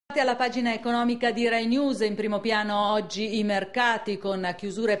Alla pagina economica di RAI News, in primo piano oggi i mercati con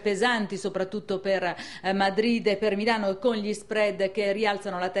chiusure pesanti soprattutto per Madrid e per Milano e con gli spread che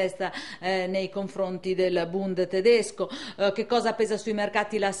rialzano la testa nei confronti del Bund tedesco. Che cosa pesa sui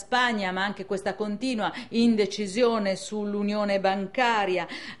mercati la Spagna, ma anche questa continua indecisione sull'unione bancaria.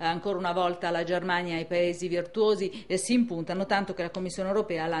 Ancora una volta la Germania e i paesi virtuosi si impuntano, tanto che la Commissione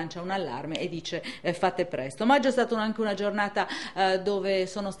europea lancia un allarme e dice fate presto. Ma oggi è stata anche una giornata dove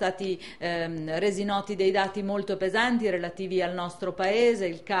sono stati resi noti dei dati molto pesanti relativi al nostro paese,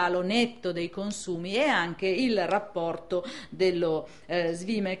 il calo netto dei consumi e anche il rapporto dello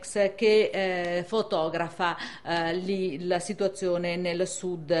Svimex che fotografa la situazione nel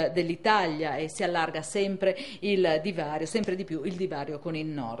sud dell'Italia e si allarga sempre di più il divario con il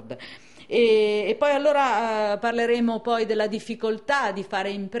nord. E poi allora parleremo poi della difficoltà di fare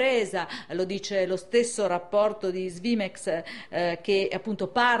impresa, lo dice lo stesso rapporto di Svimex che appunto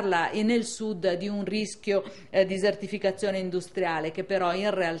parla nel sud di un rischio desertificazione industriale, che però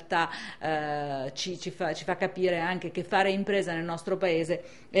in realtà ci fa capire anche che fare impresa nel nostro paese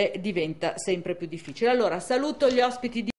diventa sempre più difficile. Allora saluto gli ospiti di